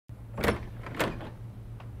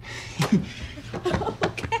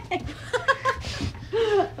Okay.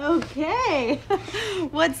 Okay.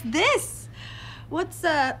 What's this? What's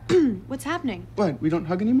happening? What? We don't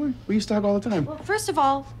hug anymore? We used to hug all the time. Well, first of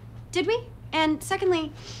all, did we? And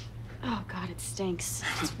secondly, oh God, it stinks.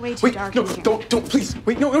 It's way too dark in here. Don't, please.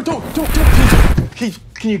 Wait, no, don't, please.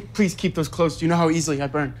 Can you please keep those closed? Do you know how easily I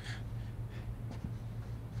burn?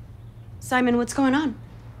 Simon, what's going on?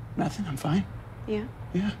 Nothing, I'm fine. Yeah?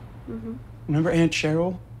 Yeah. Remember Aunt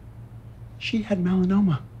Cheryl? She had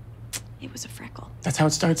melanoma. It was a freckle. That's how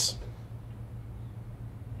it starts.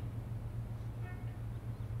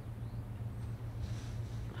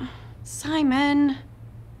 Simon,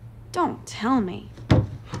 don't tell me.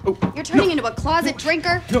 Oh, You're turning into a closet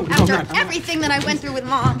drinker after everything that I went through with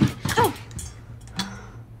Mom. Oh.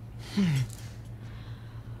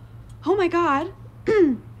 Oh my God.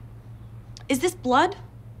 Is this blood?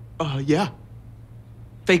 Yeah.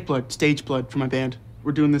 Fake blood, stage blood for my band.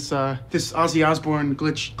 We're doing this Ozzy Osbourne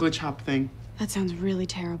glitch hop thing. That sounds really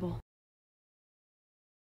terrible.